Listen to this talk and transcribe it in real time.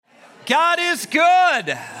God is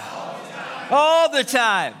good all the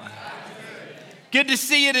time. Good to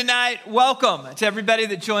see you tonight. Welcome to everybody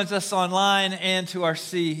that joins us online and to our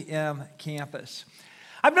CM campus.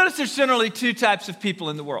 I've noticed there's generally two types of people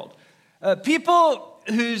in the world. People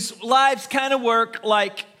whose lives kind of work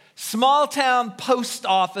like small town post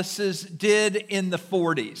offices did in the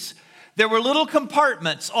 40s. There were little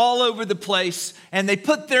compartments all over the place, and they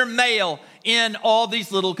put their mail in all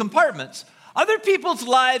these little compartments. Other people's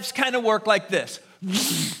lives kind of work like this.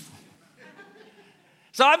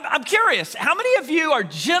 So I'm curious, how many of you are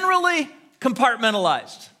generally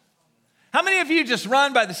compartmentalized? How many of you just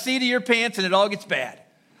run by the seat of your pants and it all gets bad?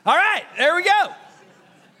 All right, there we go.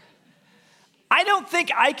 I don't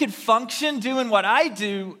think I could function doing what I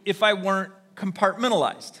do if I weren't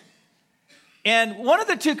compartmentalized. And one of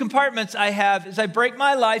the two compartments I have is I break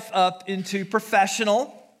my life up into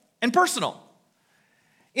professional and personal.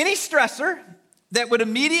 Any stressor that would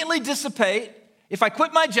immediately dissipate if I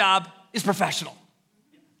quit my job is professional.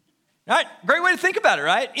 All right, great way to think about it,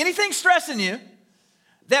 right? Anything stressing you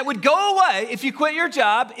that would go away if you quit your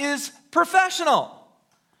job is professional.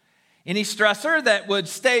 Any stressor that would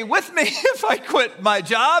stay with me if I quit my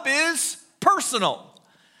job is personal.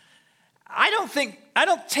 I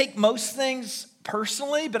don't take most things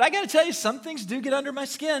personally, but I got to tell you, some things do get under my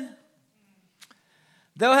skin.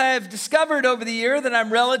 Though I have discovered over the year that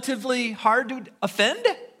I'm relatively hard to offend,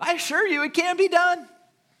 I assure you it can be done.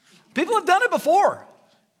 People have done it before.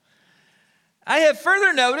 I have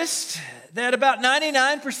further noticed that about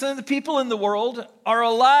 99% of the people in the world are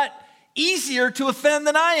a lot easier to offend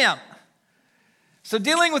than I am. So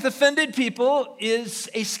dealing with offended people is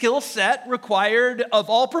a skill set required of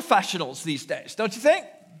all professionals these days, don't you think?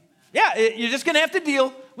 Yeah, you're just going to have to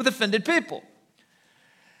deal with offended people.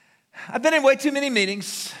 I've been in way too many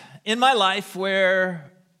meetings in my life where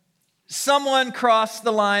someone crossed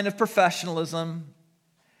the line of professionalism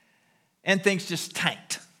and things just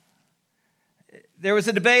tanked. There was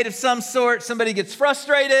a debate of some sort, somebody gets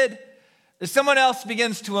frustrated, someone else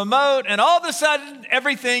begins to emote, and all of a sudden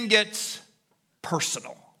everything gets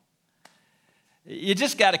personal. You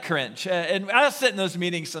just got to cringe. And I'll sit in those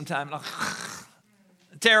meetings sometime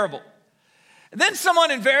and terrible. And then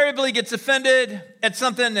someone invariably gets offended at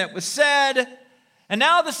something that was said, and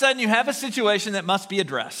now all of a sudden you have a situation that must be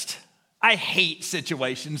addressed. I hate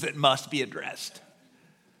situations that must be addressed.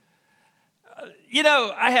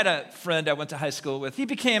 I had a friend I went to high school with. He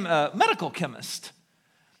became a medical chemist.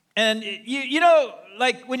 And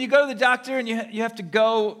like when you go to the doctor and you have to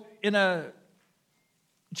go in a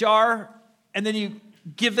jar and then you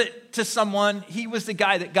give it to someone, he was the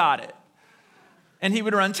guy that got it. And he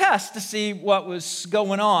would run tests to see what was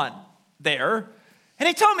going on there. And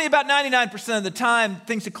he told me about 99% of the time,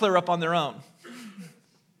 things would clear up on their own.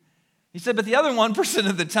 He said, but the other 1%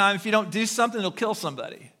 of the time, if you don't do something, it'll kill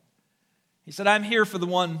somebody. He said, I'm here for the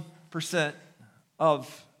 1%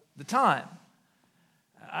 of the time.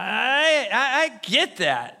 I get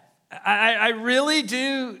that. I really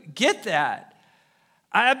do get that.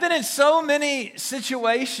 I've been in so many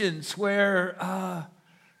situations where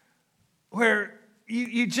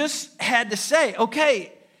you just had to say,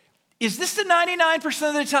 okay, is this the 99%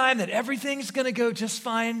 of the time that everything's going to go just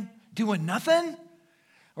fine doing nothing?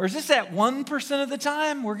 Or is this that 1% of the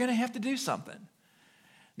time we're going to have to do something?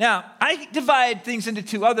 Now, I divide things into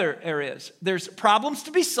two other areas. There's problems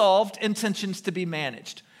to be solved and tensions to be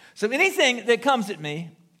managed. So anything that comes at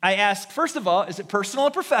me, I ask, first of all, is it personal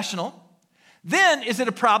or professional? Then, is it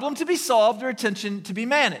a problem to be solved or a tension to be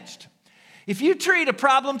managed? If you treat a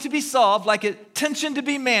problem to be solved like a tension to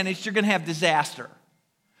be managed, you're going to have disaster.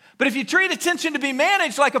 But if you treat a tension to be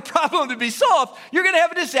managed like a problem to be solved, you're going to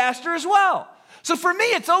have a disaster as well. So for me,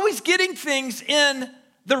 it's always getting things in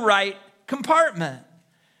the right compartment.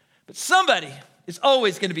 But somebody is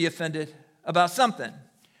always going to be offended about something.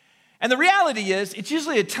 And the reality is, it's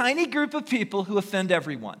usually a tiny group of people who offend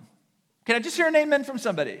everyone. Can I just hear an amen from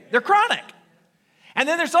somebody? They're chronic. And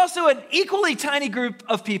then there's also an equally tiny group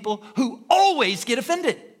of people who always get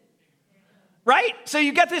offended, right? So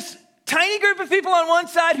you've got this tiny group of people on one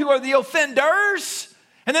side who are the offenders,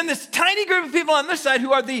 and then this tiny group of people on this side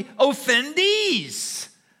who are the offendees.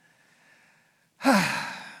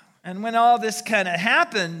 And when all this kind of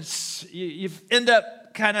happens, you end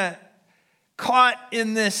up kind of caught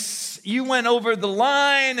in this, you went over the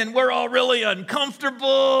line and we're all really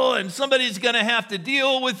uncomfortable and somebody's going to have to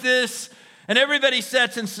deal with this. And everybody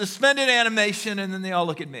sits in suspended animation, and then they all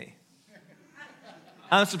look at me.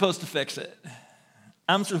 I'm supposed to fix it.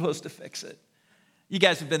 You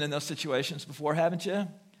guys have been in those situations before, haven't you?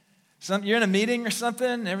 You're in a meeting or something,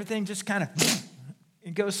 and everything just kind of,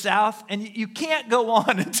 and goes south, and you can't go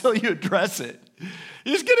on until you address it.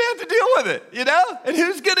 You're just going to have to deal with it, you know? And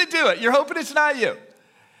who's going to do it? You're hoping it's not you.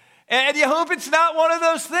 And you hope it's not one of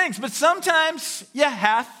those things. But sometimes you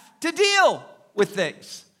have to deal with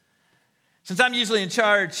things. Since I'm usually in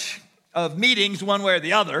charge of meetings one way or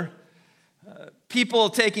the other, people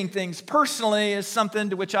taking things personally is something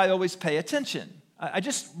to which I always pay attention. I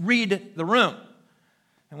just read the room.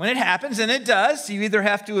 And when it happens, and it does, you either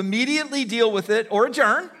have to immediately deal with it or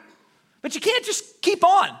adjourn. But you can't just keep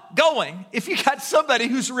on going if you got somebody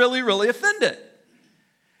who's really, really offended.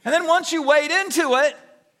 And then once you wade into it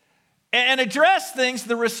and address things,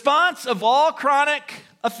 the response of all chronic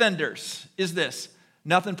offenders is this: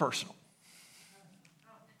 nothing personal.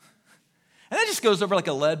 And that just goes over like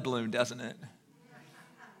a lead balloon, doesn't it?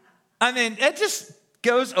 I mean, it just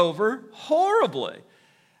goes over horribly.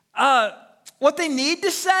 What they need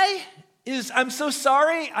to say is, I'm so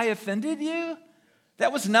sorry I offended you.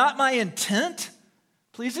 That was not my intent.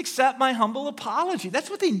 Please accept my humble apology. That's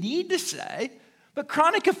what they need to say. But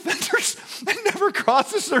chronic offenders, it never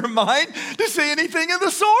crosses their mind to say anything of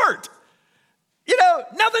the sort. You know,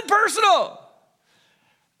 nothing personal.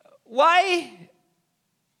 Why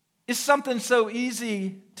is something so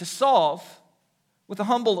easy to solve with a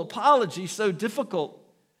humble apology so difficult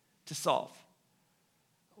to solve?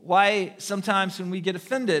 Why sometimes when we get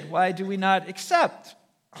offended, why do we not accept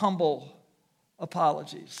humble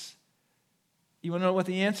apologies? You want to know what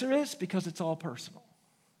the answer is? Because it's all personal.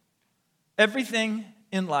 Everything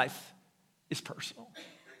in life is personal.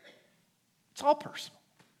 It's all personal.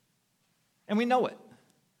 And we know it.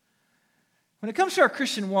 When it comes to our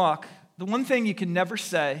Christian walk, the one thing you can never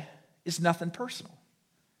say is nothing personal.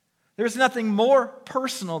 There's nothing more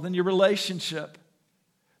personal than your relationship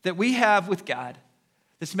that we have with God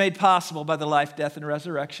that's made possible by the life, death, and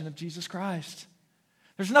resurrection of Jesus Christ.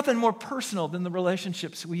 There's nothing more personal than the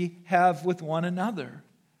relationships we have with one another.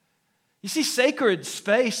 You see, sacred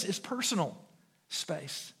space is personal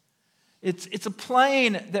space. It's a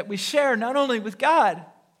plane that we share not only with God,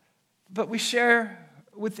 but we share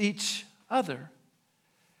with each other.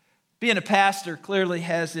 Being a pastor clearly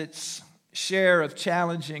has its share of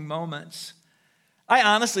challenging moments. I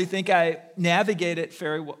honestly think I navigate it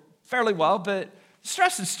fairly well, but the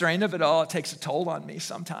stress and strain of it all, it takes a toll on me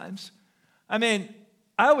sometimes. I mean,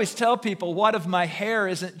 I always tell people, what if my hair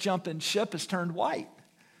isn't jumping ship, has turned white?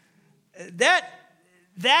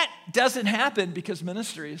 That doesn't happen because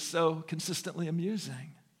ministry is so consistently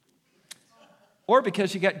amusing. Or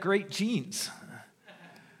because you got great genes.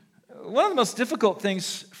 One of the most difficult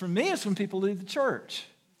things for me is when people leave the church.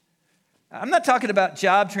 I'm not talking about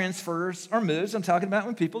job transfers or moves. I'm talking about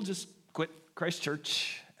when people just quit Christ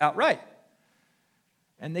Church outright.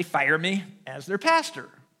 And they fire me as their pastor.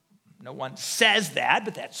 No one says that,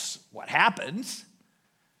 but that's what happens.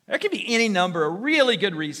 There can be any number of really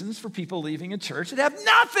good reasons for people leaving a church that have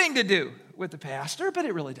nothing to do with the pastor, but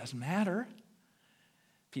it really doesn't matter.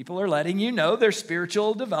 People are letting you know their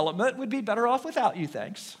spiritual development would be better off without you,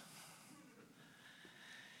 thanks.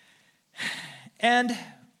 And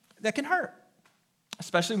that can hurt,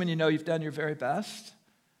 especially when you know you've done your very best,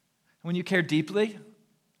 when you care deeply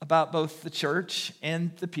about both the church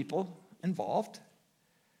and the people involved.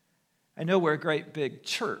 I know we're a great big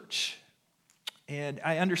church, and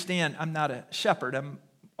I understand I'm not a shepherd, I'm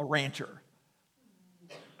a rancher.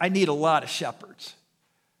 I need a lot of shepherds.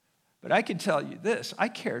 But I can tell you this, I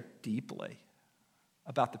care deeply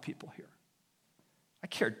about the people here. I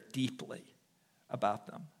care deeply about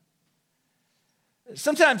them.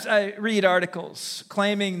 Sometimes I read articles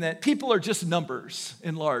claiming that people are just numbers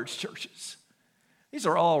in large churches. These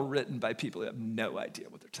are all written by people who have no idea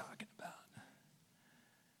what they're talking about.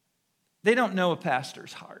 They don't know a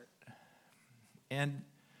pastor's heart. And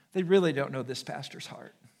they really don't know this pastor's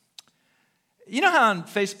heart. You know how on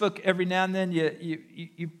Facebook every now and then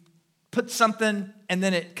you put something and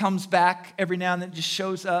then it comes back every now and then, it just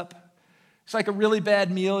shows up? It's like a really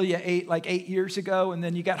bad meal you ate like 8 years ago and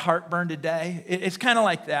then you got heartburn today. It's kind of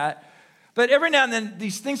like that. But every now and then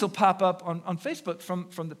these things will pop up on Facebook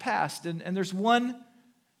from the past. And there's one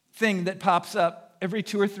thing that pops up every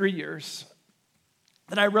 2 or 3 years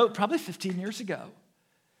that I wrote probably 15 years ago.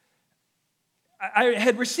 I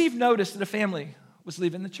had received notice that a family was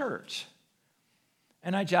leaving the church.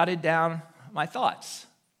 And I jotted down my thoughts.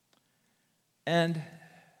 And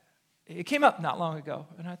it came up not long ago,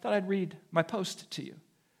 and I thought I'd read my post to you.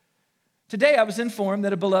 Today, I was informed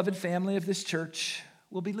that a beloved family of this church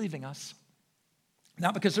will be leaving us.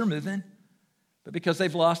 Not because they're moving, but because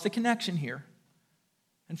they've lost a connection here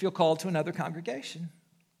and feel called to another congregation.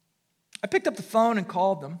 I picked up the phone and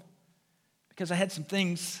called them because I had some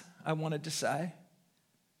things I wanted to say.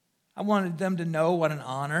 I wanted them to know what an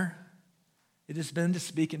honor it has been to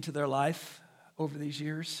speak into their life over these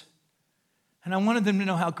years. And I wanted them to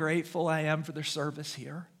know how grateful I am for their service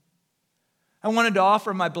here. I wanted to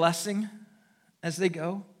offer my blessing as they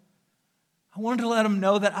go. I wanted to let them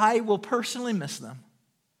know that I will personally miss them.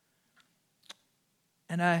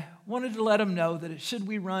 And I wanted to let them know that should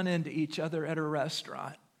we run into each other at a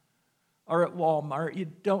restaurant or at Walmart, you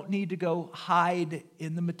don't need to go hide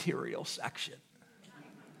in the material section.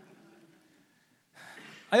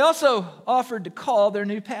 I also offered to call their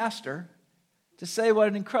new pastor to say what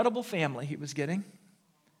an incredible family he was getting,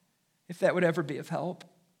 if that would ever be of help.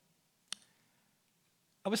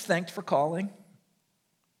 I was thanked for calling,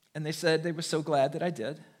 and they said they were so glad that I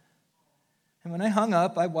did. And when I hung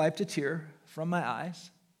up, I wiped a tear from my eyes,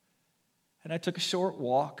 and I took a short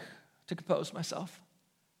walk to compose myself,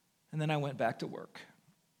 and then I went back to work,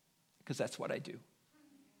 because that's what I do.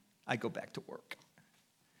 I go back to work.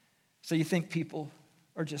 So you think people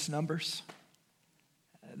are just numbers?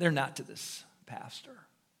 They're not to this pastor.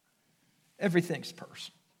 Everything's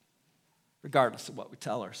personal, regardless of what we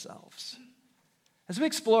tell ourselves. As we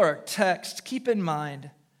explore our text, keep in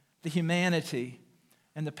mind the humanity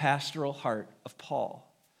and the pastoral heart of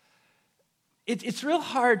Paul. It's real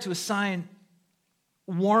hard to assign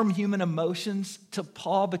warm human emotions to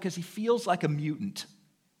Paul because he feels like a mutant.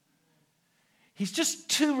 He's just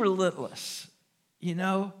too relentless, you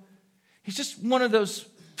know? He's just one of those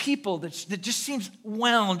people that just seems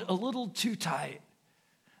wound a little too tight.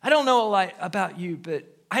 I don't know a lot about you, but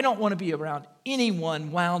I don't want to be around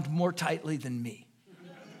anyone wound more tightly than me.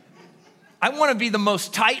 I want to be the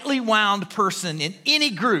most tightly wound person in any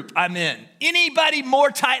group I'm in. Anybody more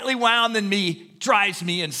tightly wound than me drives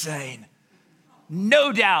me insane.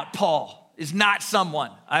 No doubt Paul is not someone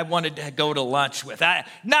I wanted to go to lunch with.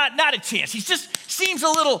 Not a chance. He just seems a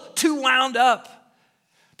little too wound up.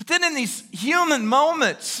 But then in these human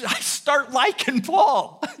moments, I start liking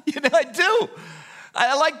Paul. I do.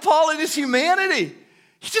 I like Paul in his humanity.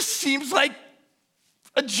 He just seems like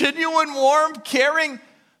a genuine, warm, caring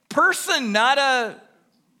person, not a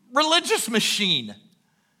religious machine.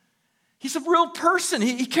 He's a real person.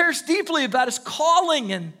 He cares deeply about his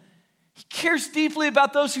calling, and he cares deeply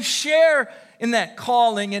about those who share in that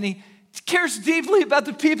calling, and he cares deeply about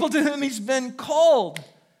the people to whom he's been called.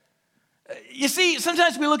 You see,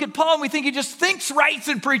 sometimes we look at Paul and we think he just thinks, writes,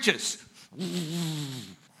 and preaches.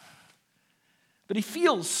 But he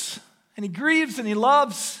feels, and he grieves, and he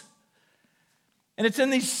loves. And it's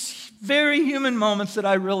in these very human moments that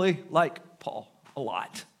I really like Paul a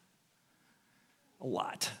lot. A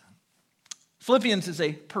lot. Philippians is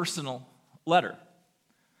a personal letter.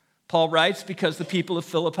 Paul writes because the people of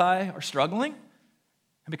Philippi are struggling,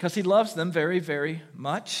 and because he loves them very, very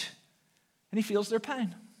much, and he feels their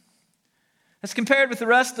pain. As compared with the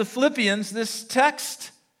rest of Philippians, this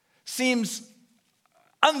text seems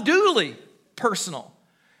unduly personal.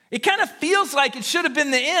 It kind of feels like it should have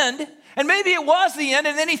been the end, and maybe it was the end,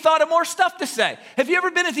 and then he thought of more stuff to say. Have you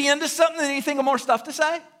ever been at the end of something and you think of more stuff to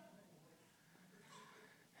say?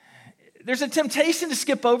 There's a temptation to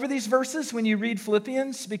skip over these verses when you read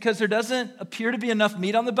Philippians because there doesn't appear to be enough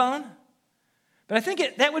meat on the bone. But I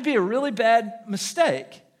think that would be a really bad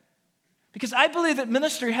mistake. Because I believe that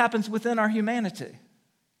ministry happens within our humanity,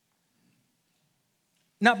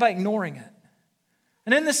 not by ignoring it.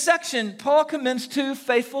 And in this section, Paul commends two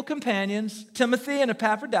faithful companions, Timothy and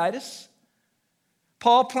Epaphroditus.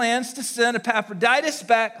 Paul plans to send Epaphroditus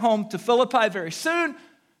back home to Philippi very soon.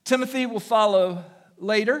 Timothy will follow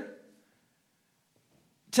later.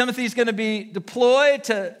 Timothy's going to be deployed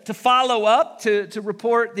to follow up, to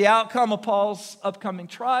report the outcome of Paul's upcoming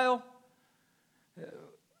trial.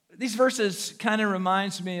 These verses kind of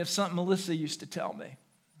reminds me of something Melissa used to tell me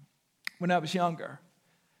when I was younger.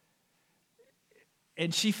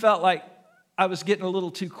 And she felt like I was getting a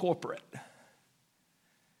little too corporate.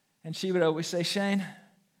 And she would always say, Shane,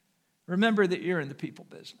 remember that you're in the people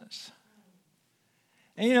business.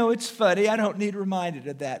 And it's funny, I don't need reminded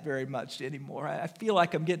of that very much anymore. I feel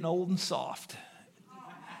like I'm getting old and soft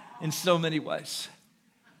in so many ways.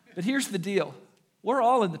 But here's the deal. We're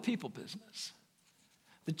all in the people business.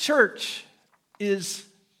 The church is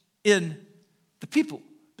in the people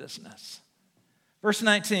business. Verse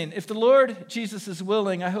 19, if the Lord Jesus is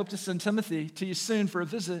willing, I hope to send Timothy to you soon for a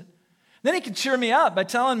visit. Then he can cheer me up by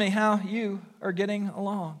telling me how you are getting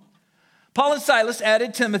along. Paul and Silas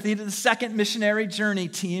added Timothy to the second missionary journey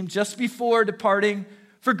team just before departing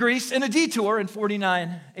for Greece in a detour in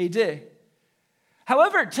 49 AD.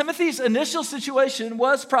 However, Timothy's initial situation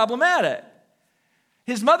was problematic.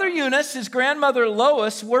 His mother Eunice, his grandmother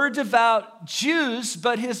Lois were devout Jews,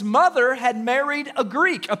 but his mother had married a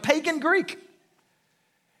Greek, a pagan Greek.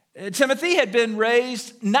 Timothy had been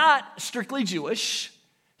raised not strictly Jewish.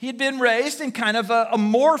 He had been raised in kind of a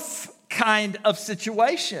morph kind of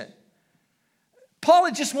situation. Paul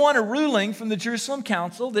had just won a ruling from the Jerusalem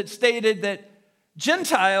Council that stated that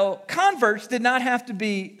Gentile converts did not have to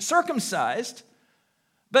be circumcised.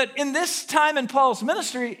 But in this time in Paul's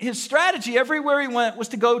ministry, his strategy everywhere he went was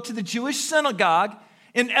to go to the Jewish synagogue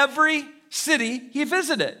in every city he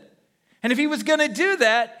visited. And if he was going to do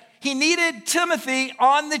that, he needed Timothy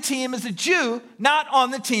on the team as a Jew, not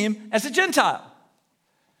on the team as a Gentile.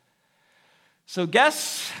 So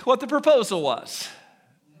guess what the proposal was?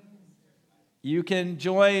 You can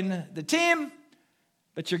join the team,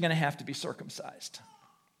 but you're going to have to be circumcised.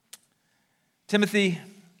 Timothy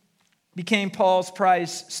became Paul's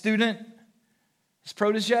prize student, his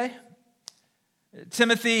protege.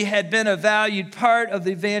 Timothy had been a valued part of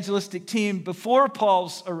the evangelistic team before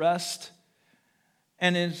Paul's arrest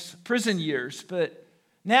and his prison years, but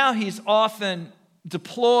now he's often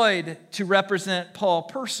deployed to represent Paul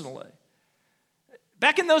personally.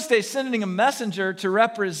 Back in those days, sending a messenger to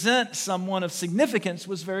represent someone of significance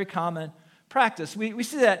was very common practice. We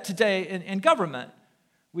see that today in government.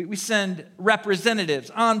 We send representatives,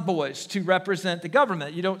 envoys, to represent the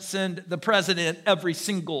government. You don't send the president every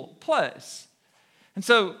single place. And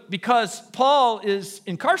so, because Paul is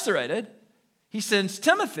incarcerated, he sends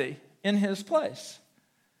Timothy in his place.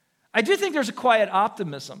 I do think there's a quiet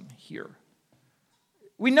optimism here.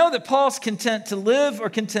 We know that Paul's content to live or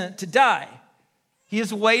content to die. He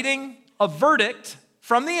is awaiting a verdict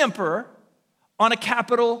from the emperor on a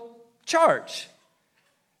capital charge.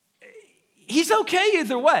 He's okay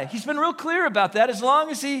either way. He's been real clear about that as long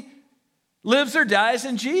as he lives or dies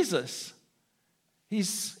in Jesus.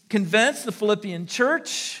 He's convinced the Philippian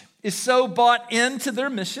church is so bought into their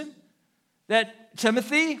mission that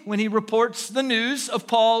Timothy, when he reports the news of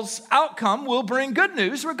Paul's outcome, will bring good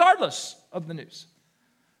news regardless of the news.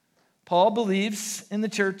 Paul believes in the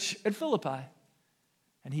church at Philippi,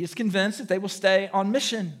 and he is convinced that they will stay on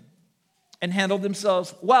mission and handle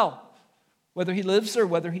themselves well, whether he lives or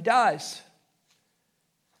whether he dies.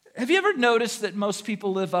 Have you ever noticed that most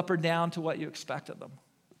people live up or down to what you expect of them?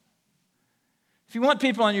 If you want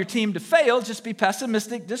people on your team to fail, just be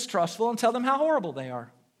pessimistic, distrustful, and tell them how horrible they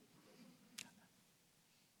are.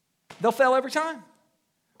 They'll fail every time.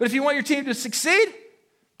 But if you want your team to succeed,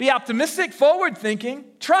 be optimistic, forward-thinking,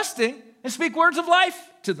 trusting, and speak words of life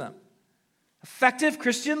to them. Effective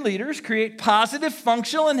Christian leaders create positive,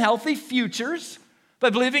 functional, and healthy futures by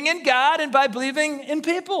believing in God and by believing in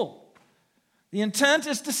people. The intent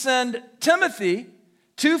is to send Timothy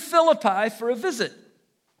to Philippi for a visit.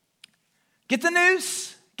 Get the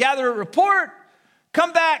news, gather a report,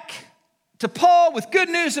 come back to Paul with good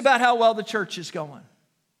news about how well the church is going.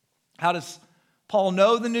 How does Paul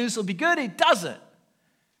know the news will be good? He doesn't.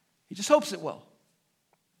 He just hopes it will.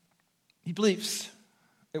 He believes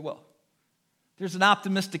it will. There's an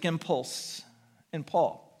optimistic impulse in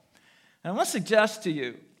Paul. And I want to suggest to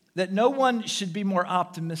you that no one should be more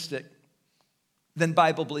optimistic than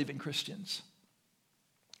Bible-believing Christians.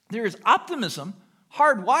 There is optimism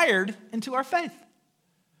hardwired into our faith.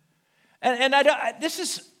 And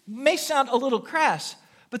this may sound a little crass,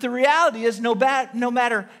 but the reality is no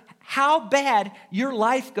matter how bad your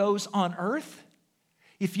life goes on earth,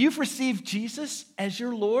 if you've received Jesus as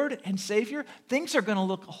your Lord and Savior, things are going to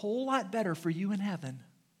look a whole lot better for you in heaven.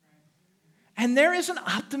 And there is an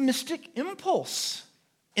optimistic impulse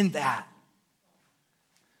in that.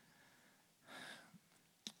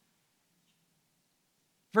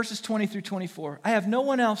 Verses 20 through 24. I have no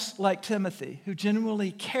one else like Timothy who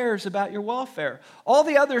genuinely cares about your welfare. All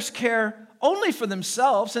the others care only for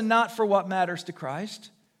themselves and not for what matters to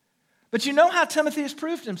Christ. But you know how Timothy has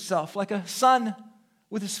proved himself like a son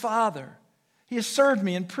with his father. He has served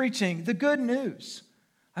me in preaching the good news.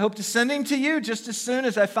 I hope to send him to you just as soon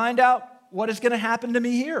as I find out what is going to happen to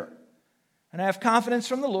me here. And I have confidence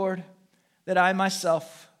from the Lord that I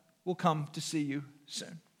myself will come to see you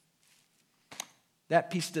soon. That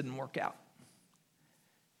piece didn't work out.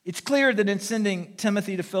 It's clear that in sending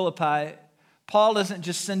Timothy to Philippi, Paul isn't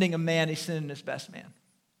just sending a man, he's sending his best man.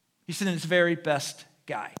 He's sending his very best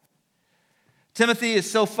guy. Timothy is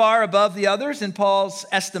so far above the others in Paul's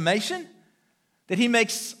estimation that he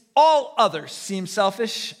makes all others seem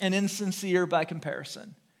selfish and insincere by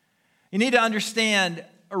comparison. You need to understand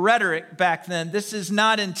rhetoric back then. This is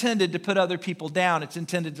not intended to put other people down. It's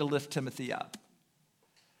intended to lift Timothy up.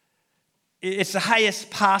 It's the highest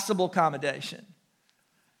possible commendation.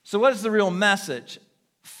 So what is the real message?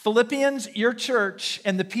 Philippians, your church,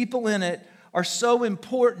 and the people in it are so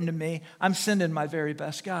important to me, I'm sending my very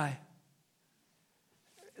best guy.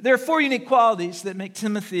 There are 4 unique qualities that make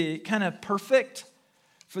Timothy kind of perfect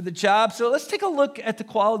for the job. So let's take a look at the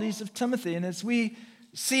qualities of Timothy. And as we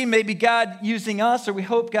see maybe God using us, or we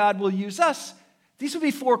hope God will use us, these would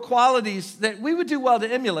be 4 qualities that we would do well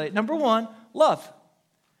to emulate. Number 1, love.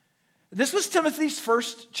 This was Timothy's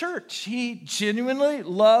first church. He genuinely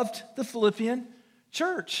loved the Philippian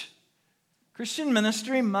church. Christian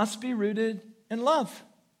ministry must be rooted in love,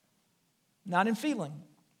 not in feeling,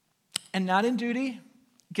 and not in duty,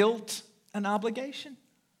 guilt, and obligation.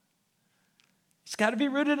 It's got to be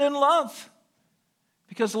rooted in love,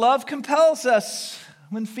 because love compels us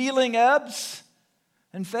when feeling ebbs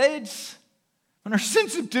and fades, when our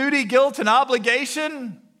sense of duty, guilt, and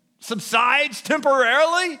obligation subsides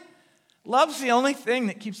temporarily. Love's the only thing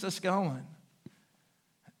that keeps us going.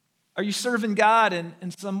 Are you serving God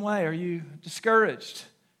in some way? Are you discouraged?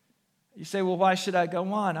 You say, well, why should I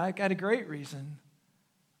go on? I got a great reason.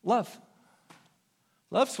 Love.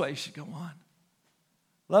 Love's why you should go on.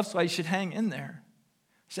 Love's why you should hang in there.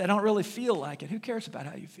 You say, I don't really feel like it. Who cares about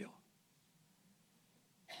how you feel?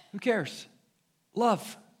 Who cares?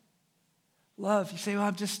 Love. Love. You say,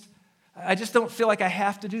 well, I just don't feel like I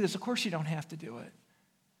have to do this. Of course you don't have to do it.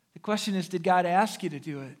 The question is, did God ask you to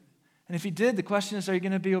do it? And if he did, the question is, are you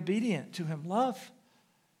going to be obedient to him? Love.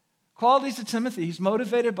 Qualities of Timothy. He's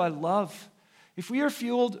motivated by love. If we are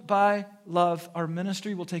fueled by love, our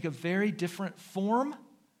ministry will take a very different form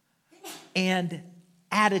and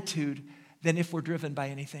attitude than if we're driven by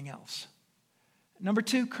anything else. Number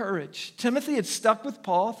 2, courage. Timothy had stuck with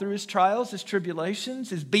Paul through his trials, his tribulations,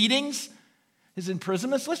 his beatings, his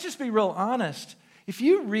imprisonments. Let's just be real honest. If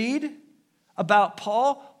you read about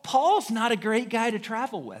Paul, Paul's not a great guy to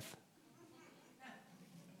travel with.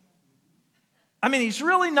 I mean, he's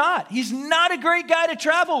really not. He's not a great guy to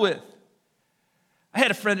travel with. I had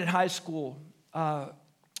a friend in high school,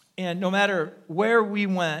 and no matter where we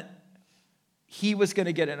went, he was going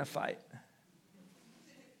to get in a fight.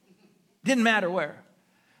 Didn't matter where.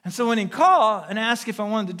 And so when he'd call and ask if I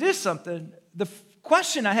wanted to do something, the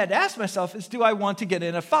question I had to ask myself is, do I want to get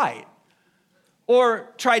in a fight? Or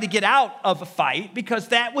try to get out of a fight, because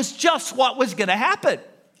that was just what was going to happen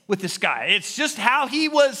with this guy. It's just how he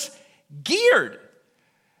was geared.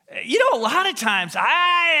 You know, a lot of times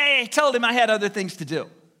I told him I had other things to do.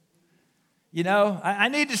 You know, I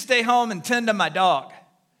need to stay home and tend to my dog.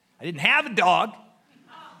 I didn't have a dog,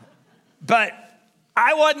 but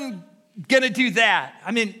I wasn't going to do that.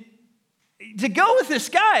 I mean, to go with this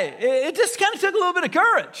guy, it just kind of took a little bit of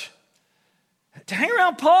courage. To hang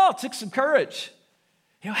around Paul took some courage.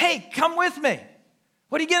 You know, hey, come with me.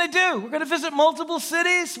 What are you going to do? We're going to visit multiple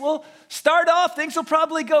cities. We'll start off. Things will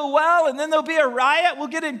probably go well, and then there'll be a riot. We'll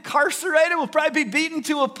get incarcerated. We'll probably be beaten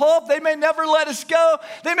to a pulp. They may never let us go.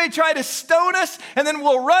 They may try to stone us, and then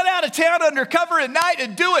we'll run out of town under cover at night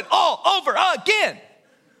and do it all over again.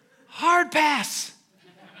 Hard pass.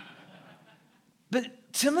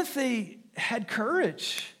 But Timothy had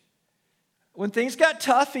courage. When things got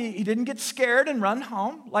tough, he didn't get scared and run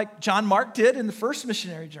home like John Mark did in the first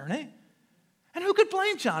missionary journey. And who could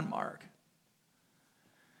blame John Mark?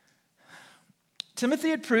 Timothy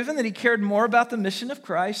had proven that he cared more about the mission of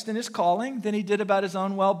Christ and his calling than he did about his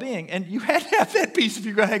own well-being. And you had to have that peace if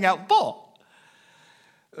you're going to hang out with Paul.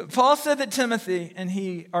 Paul said that Timothy and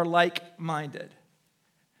he are like-minded.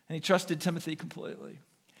 And he trusted Timothy completely.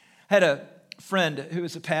 I had a friend who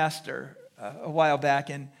was a pastor a while back,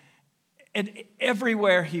 and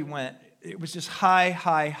everywhere he went, it was just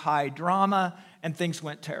high drama, and things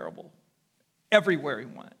went terrible. Everywhere he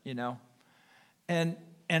went, you know. And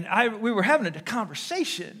we were having a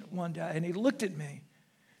conversation one day, and he looked at me,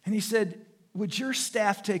 and he said, would your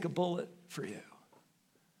staff take a bullet for you?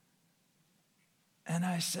 And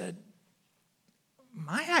I said,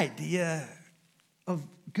 my idea of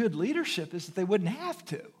good leadership is that they wouldn't have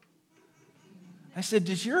to. I said,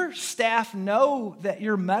 does your staff know that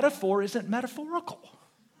your metaphor isn't metaphorical?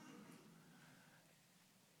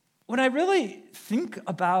 When I really think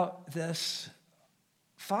about this,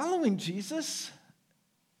 following Jesus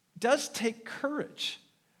does take courage.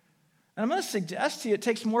 And I'm going to suggest to you it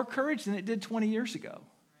takes more courage than it did 20 years ago.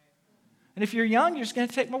 And if you're young, you're just going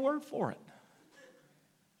to take my word for it.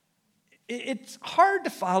 It's hard to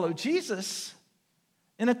follow Jesus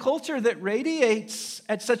in a culture that radiates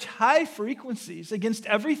at such high frequencies against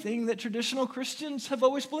everything that traditional Christians have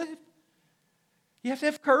always believed. You have to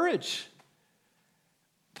have courage.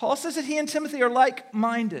 Paul says that he and Timothy are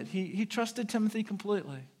like-minded. He trusted Timothy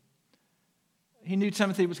completely. He knew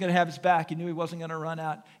Timothy was going to have his back. He knew he wasn't going to run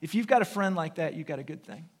out. If you've got a friend like that, you've got a good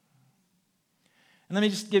thing. And let me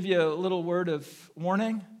just give you a little word of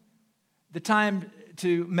warning. The time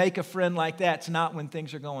to make a friend like that's not when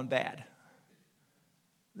things are going bad.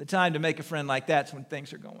 The time to make a friend like that's when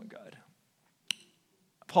things are going good.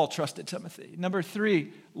 Paul trusted Timothy. Number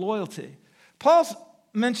 3, loyalty. Paul's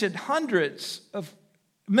mentored hundreds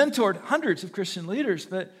of Christian leaders,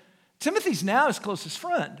 but Timothy's now his closest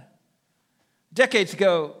friend. Decades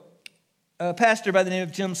ago, a pastor by the name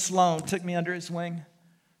of Jim Sloan took me under his wing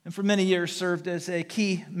and for many years served as a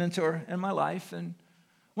key mentor in my life. And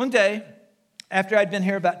one day, after I'd been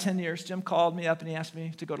here about 10 years, Jim called me up and he asked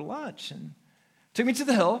me to go to lunch and took me to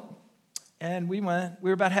the Hill. And we went. We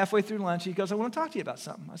were about halfway through lunch. He goes, I want to talk to you about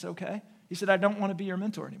something. I said, okay. He said, I don't want to be your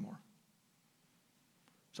mentor anymore.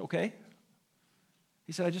 It's okay.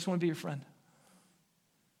 He said, I just want to be your friend.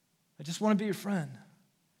 I just want to be your friend.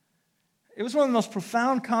 It was one of the most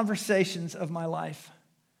profound conversations of my life.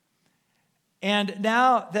 And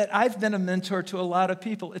now that I've been a mentor to a lot of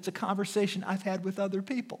people, it's a conversation I've had with other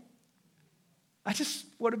people. I just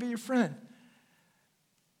want to be your friend.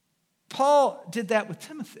 Paul did that with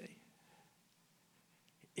Timothy.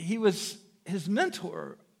 He was his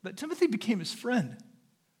mentor, but Timothy became his friend,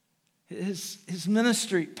 his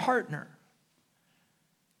ministry partner.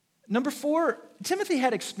 Number 4, Timothy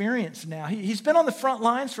had experience now. He's been on the front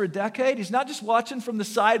lines for a decade. He's not just watching from the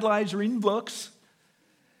sidelines reading books.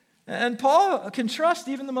 And Paul can trust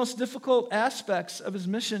even the most difficult aspects of his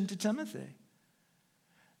mission to Timothy.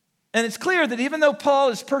 And it's clear that even though Paul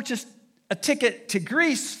has purchased a ticket to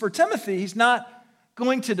Greece for Timothy, he's not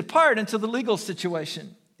going to depart until the legal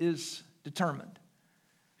situation is determined.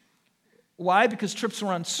 Why? Because trips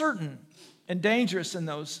were uncertain and dangerous in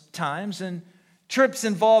those times, and trips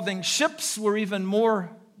involving ships were even more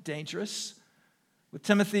dangerous. With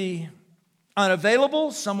Timothy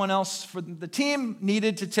unavailable, someone else for the team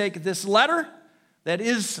needed to take this letter, that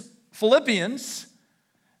is Philippians,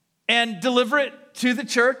 and deliver it to the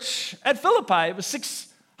church at Philippi. It was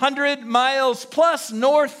 600 miles plus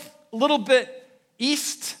north, a little bit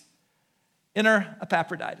east. Enter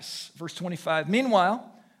Epaphroditus. Verse 25.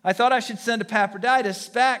 Meanwhile, I thought I should send Epaphroditus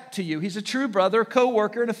back to you. He's a true brother,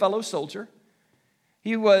 co-worker, and a fellow soldier.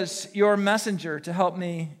 He was your messenger to help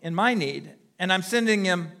me in my need, and I'm sending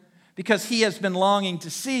him because he has been longing to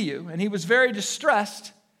see you, and he was very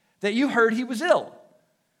distressed that you heard he was ill.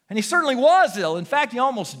 And he certainly was ill. In fact, he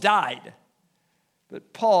almost died.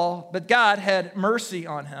 But God had mercy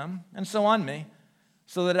on him, and so on me,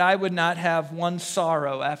 so that I would not have one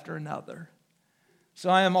sorrow after another. So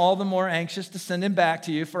I am all the more anxious to send him back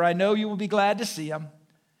to you, for I know you will be glad to see him,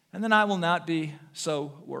 and then I will not be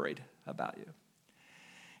so worried about you.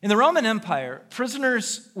 In the Roman Empire,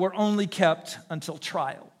 prisoners were only kept until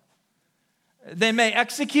trial. They may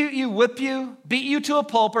execute you, whip you, beat you to a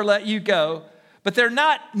pulp, or let you go, but they're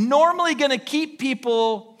not normally going to keep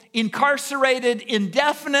people incarcerated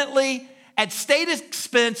indefinitely at state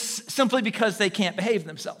expense simply because they can't behave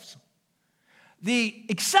themselves. The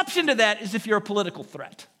exception to that is if you're a political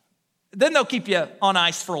threat. Then they'll keep you on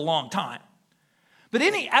ice for a long time. But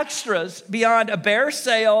any extras beyond a bare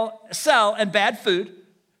cell and bad food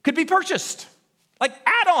could be purchased, like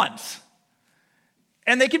add-ons.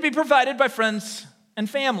 And they could be provided by friends and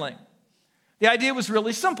family. The idea was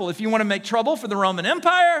really simple. If you want to make trouble for the Roman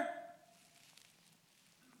Empire,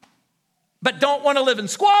 but don't want to live in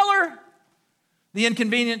squalor, the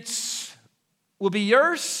inconvenience will be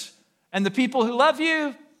yours and the people who love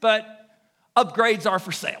you, but upgrades are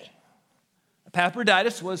for sale.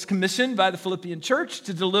 Epaphroditus was commissioned by the Philippian church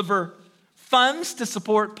to deliver funds to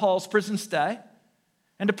support Paul's prison stay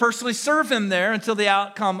and to personally serve him there until the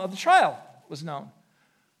outcome of the trial was known.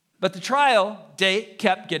 But the trial date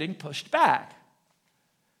kept getting pushed back.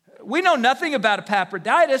 We know nothing about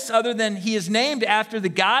Epaphroditus other than he is named after the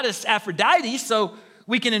goddess Aphrodite, so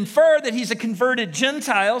we can infer that he's a converted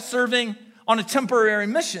Gentile serving on a temporary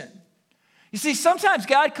mission. You see, sometimes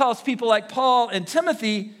God calls people like Paul and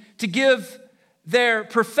Timothy to give their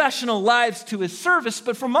professional lives to his service,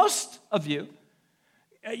 but for most of you,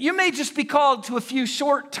 you may just be called to a few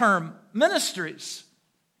short-term ministries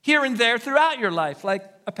here and there throughout your life, like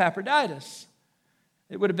Epaphroditus.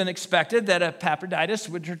 It would have been expected that Epaphroditus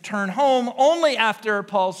would return home only after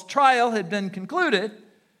Paul's trial had been concluded,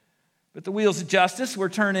 but the wheels of justice were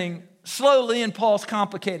turning slowly in Paul's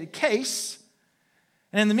complicated case.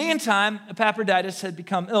 And in the meantime, Epaphroditus had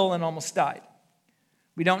become ill and almost died.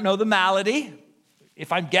 We don't know the malady.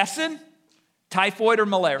 If I'm guessing, typhoid or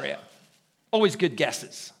malaria. Always good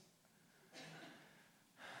guesses.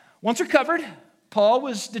 Once recovered, Paul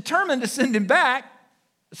was determined to send him back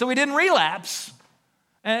so he didn't relapse.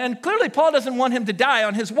 And clearly, Paul doesn't want him to die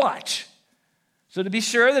on his watch. So to be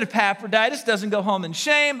sure that Epaphroditus doesn't go home in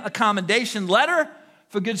shame, a commendation letter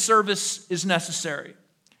for good service is necessary.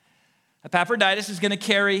 Epaphroditus is going to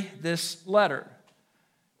carry this letter.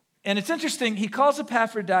 And it's interesting, he calls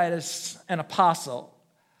Epaphroditus an apostle,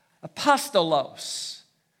 apostolos.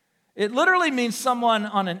 It literally means someone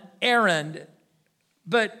on an errand,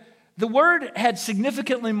 but the word had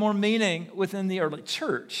significantly more meaning within the early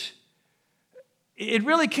church. It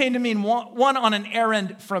really came to mean one on an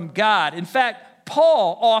errand from God. In fact,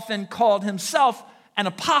 Paul often called himself an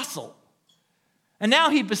apostle. And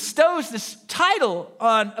now he bestows this title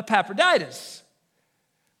on Epaphroditus.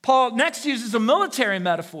 Paul next uses a military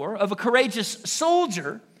metaphor of a courageous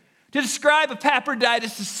soldier to describe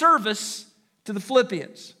Epaphroditus' service to the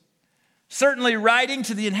Philippians. Certainly writing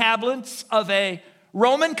to the inhabitants of a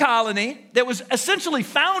Roman colony that was essentially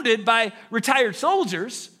founded by retired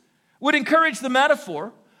soldiers would encourage the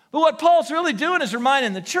metaphor. But what Paul's really doing is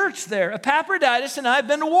reminding the church there, Epaphroditus and I have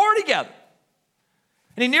been to war together.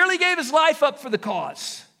 And he nearly gave his life up for the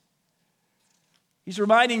cause. He's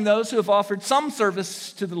reminding those who have offered some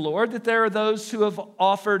service to the Lord that there are those who have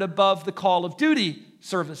offered above the call of duty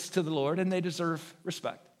service to the Lord, and they deserve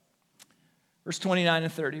respect. Verse 29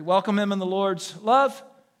 and 30, welcome him in the Lord's love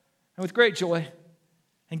and with great joy,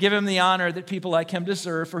 and give him the honor that people like him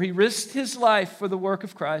deserve, for he risked his life for the work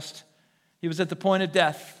of Christ. He was at the point of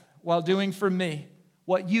death while doing for me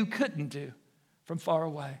what you couldn't do from far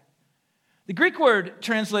away. The Greek word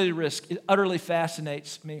translated risk, it utterly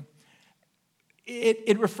fascinates me.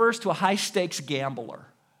 It refers to a high-stakes gambler.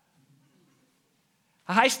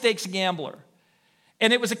 A high-stakes gambler.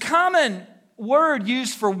 And it was a common word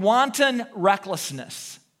used for wanton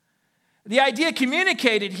recklessness. The idea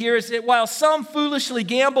communicated here is that while some foolishly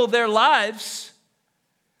gamble their lives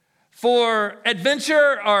for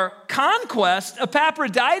adventure or conquest,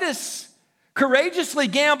 Epaphroditus courageously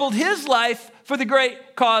gambled his life for the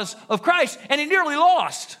great cause of Christ, and he nearly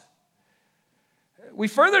lost. We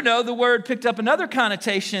further know the word picked up another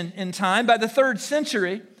connotation in time. By the 3rd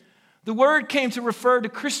century, the word came to refer to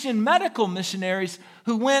Christian medical missionaries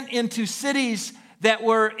who went into cities that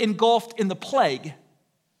were engulfed in the plague.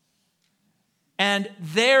 And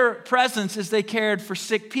their presence as they cared for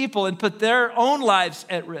sick people and put their own lives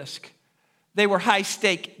at risk. They were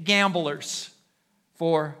high-stake gamblers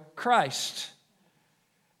for Christ.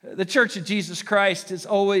 The Church of Jesus Christ is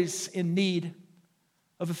always in need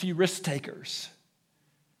of a few risk takers.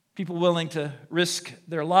 People willing to risk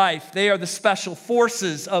their life. They are the special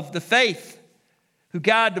forces of the faith who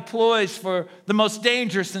God deploys for the most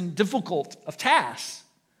dangerous and difficult of tasks.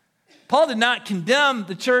 Paul did not condemn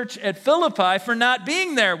the church at Philippi for not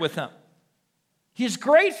being there with him. He is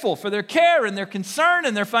grateful for their care and their concern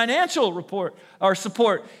and their financial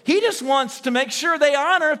support. He just wants to make sure they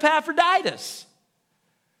honor Epaphroditus.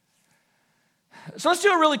 So let's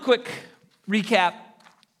do a really quick recap,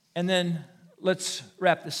 and then let's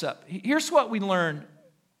wrap this up. Here's what we learned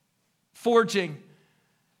forging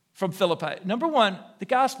from Philippi. Number one, the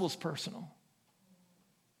gospel is personal.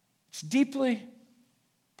 It's deeply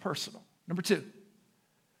personal. Number two,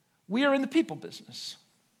 we are in the people business.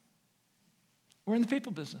 We're in the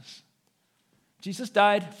people business. Jesus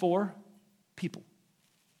died for people.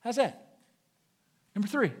 How's that? Number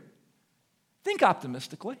three, think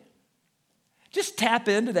optimistically. Just tap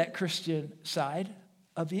into that Christian side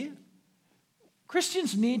of you.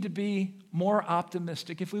 Christians need to be more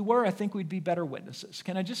optimistic. If we were, I think we'd be better witnesses.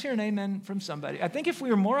 Can I just hear an amen from somebody? I think if we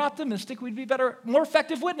were more optimistic, we'd be better, more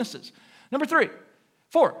effective witnesses. Number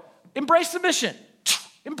four, embrace the mission.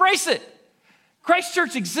 Embrace it. Christ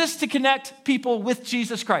Church exists to connect people with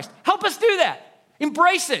Jesus Christ. Help us do that.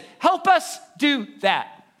 Embrace it. Help us do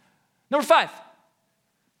that. Number 5,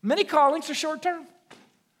 many callings are short-term.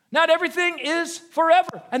 Not everything is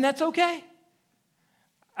forever, and that's okay.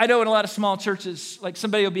 I know in a lot of small churches, like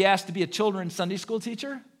somebody will be asked to be a children's Sunday school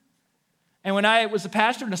teacher. And when I was a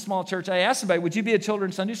pastor in a small church, I asked somebody, would you be a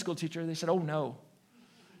children's Sunday school teacher? They said, oh, no.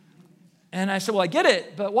 And I said, well, I get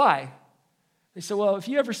it, but why? They said, well, if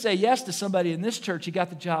you ever say yes to somebody in this church, you got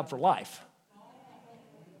the job for life.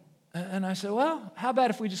 And I said, well, how about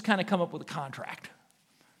if we just kind of come up with a contract?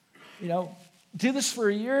 You know, do this for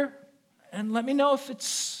a year and let me know if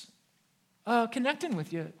it's connecting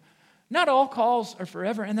with you. Not all calls are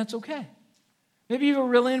forever, and that's okay. Maybe you were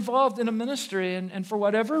really involved in a ministry, and for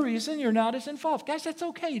whatever reason, you're not as involved. Guys, that's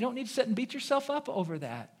okay. You don't need to sit and beat yourself up over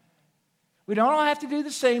that. We don't all have to do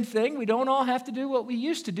the same thing. We don't all have to do what we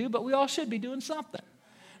used to do, but we all should be doing something.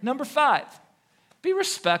 Number 5, be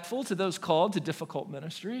respectful to those called to difficult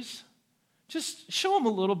ministries. Just show them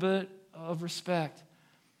a little bit of respect.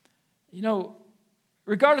 You know,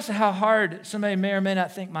 regardless of how hard somebody may or may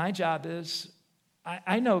not think my job is,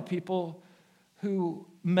 I know people who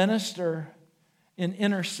minister in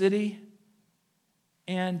inner city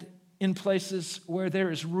and in places where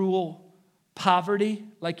there is rural poverty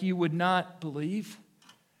like you would not believe,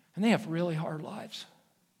 and they have really hard lives.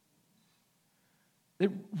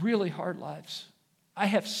 They're really hard lives. I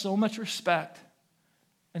have so much respect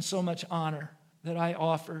and so much honor that I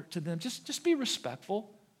offer to them. Just be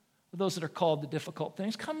respectful of those that are called to difficult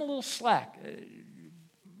things. Come a little slack.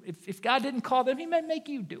 If God didn't call them, he may make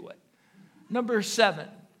you do it. Number 7,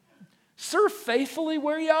 serve faithfully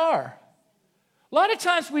where you are. A lot of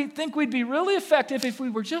times we think we'd be really effective if we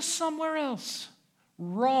were just somewhere else.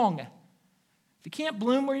 Wrong. If you can't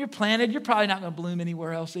bloom where you're planted, you're probably not going to bloom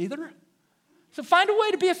anywhere else either. So find a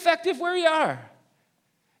way to be effective where you are.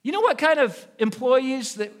 You know what kind of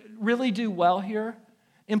employees that really do well here?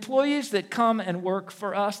 Employees that come and work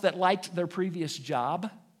for us that liked their previous job.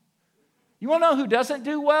 You want to know who doesn't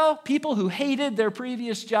do well? People who hated their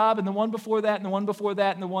previous job and the one before that and the one before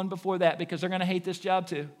that and the one before that, because they're going to hate this job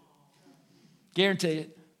too. Guarantee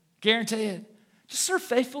it. Guarantee it. Just serve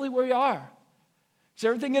faithfully where you are. Is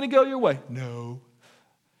everything going to go your way? No.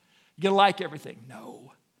 You going to like everything?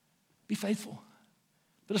 No. Be faithful.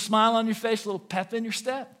 Put a smile on your face, a little pep in your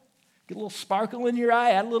step. Get a little sparkle in your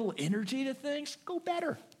eye, add a little energy to things. Go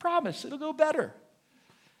better. Promise, it'll go better.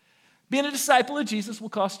 Being a disciple of Jesus will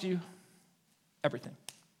cost you everything.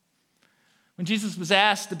 When Jesus was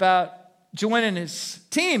asked about joining his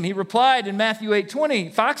team, he replied in Matthew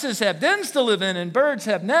 8:20, foxes have dens to live in and birds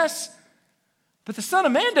have nests, but the Son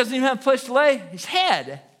of Man doesn't even have a place to lay his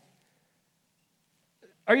head.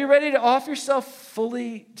 Are you ready to offer yourself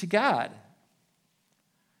fully to God?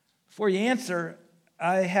 Before you answer,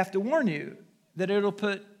 I have to warn you that it'll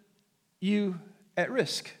put you at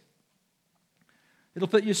risk. It'll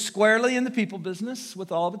put you squarely in the people business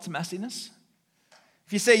with all of its messiness.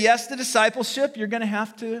 If you say yes to discipleship, you're going to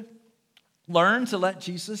have to learn to let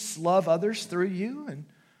Jesus love others through you and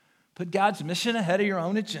put God's mission ahead of your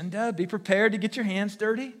own agenda. Be prepared to get your hands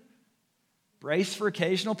dirty. Brace for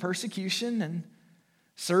occasional persecution and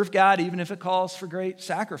serve God even if it calls for great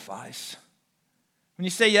sacrifice. When you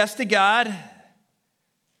say yes to God,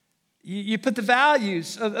 you put the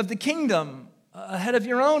values of the kingdom ahead of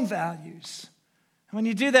your own values. And when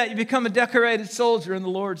you do that, you become a decorated soldier in the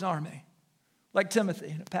Lord's army, like Timothy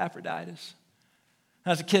and Epaphroditus.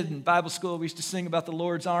 As a kid in Bible school, we used to sing about the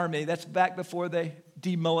Lord's army. That's back before they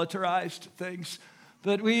demilitarized things.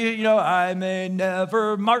 But I may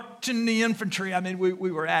never march in the infantry. I mean, we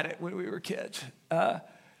were at it when we were kids. But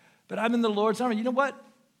I'm in the Lord's army. You know what?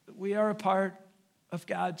 We are a part of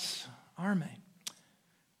God's army.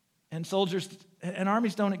 And soldiers and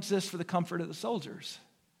armies don't exist for the comfort of the soldiers.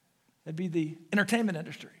 That'd be the entertainment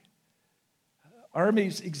industry.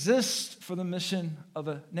 Armies exist for the mission of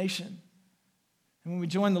a nation. And when we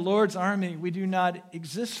join the Lord's army, we do not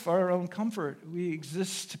exist for our own comfort. We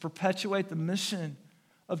exist to perpetuate the mission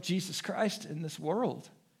of Jesus Christ in this world.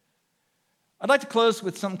 I'd like to close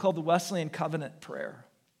with something called the Wesleyan Covenant Prayer.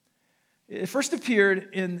 It first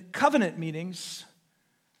appeared in covenant meetings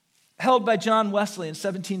held by John Wesley in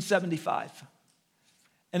 1775.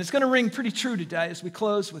 And it's going to ring pretty true today as we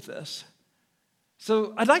close with this.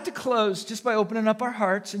 So I'd like to close just by opening up our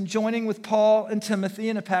hearts and joining with Paul and Timothy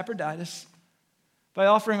and Epaphroditus by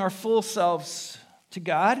offering our full selves to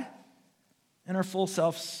God and our full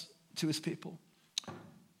selves to his people.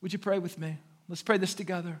 Would you pray with me? Let's pray this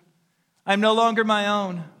together. I am no longer my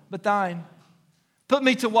own, but thine. Put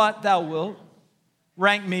me to what thou wilt.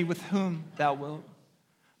 Rank me with whom thou wilt.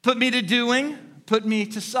 Put me to doing, put me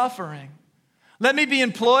to suffering. Let me be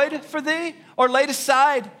employed for thee or laid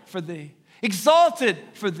aside for thee, exalted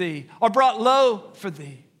for thee or brought low for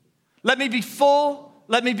thee. Let me be full,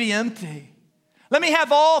 let me be empty. Let me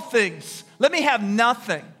have all things, let me have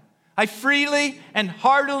nothing. I freely and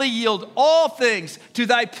heartily yield all things to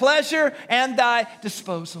thy pleasure and thy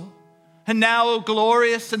disposal. And now, O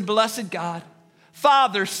glorious and blessed God,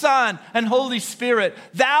 Father, Son, and Holy Spirit,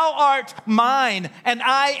 thou art mine, and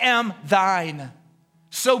I am thine.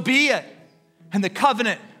 So be it. And the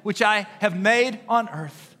covenant which I have made on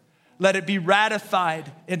earth, let it be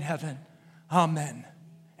ratified in heaven. Amen.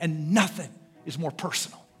 And nothing is more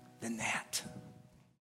personal than that.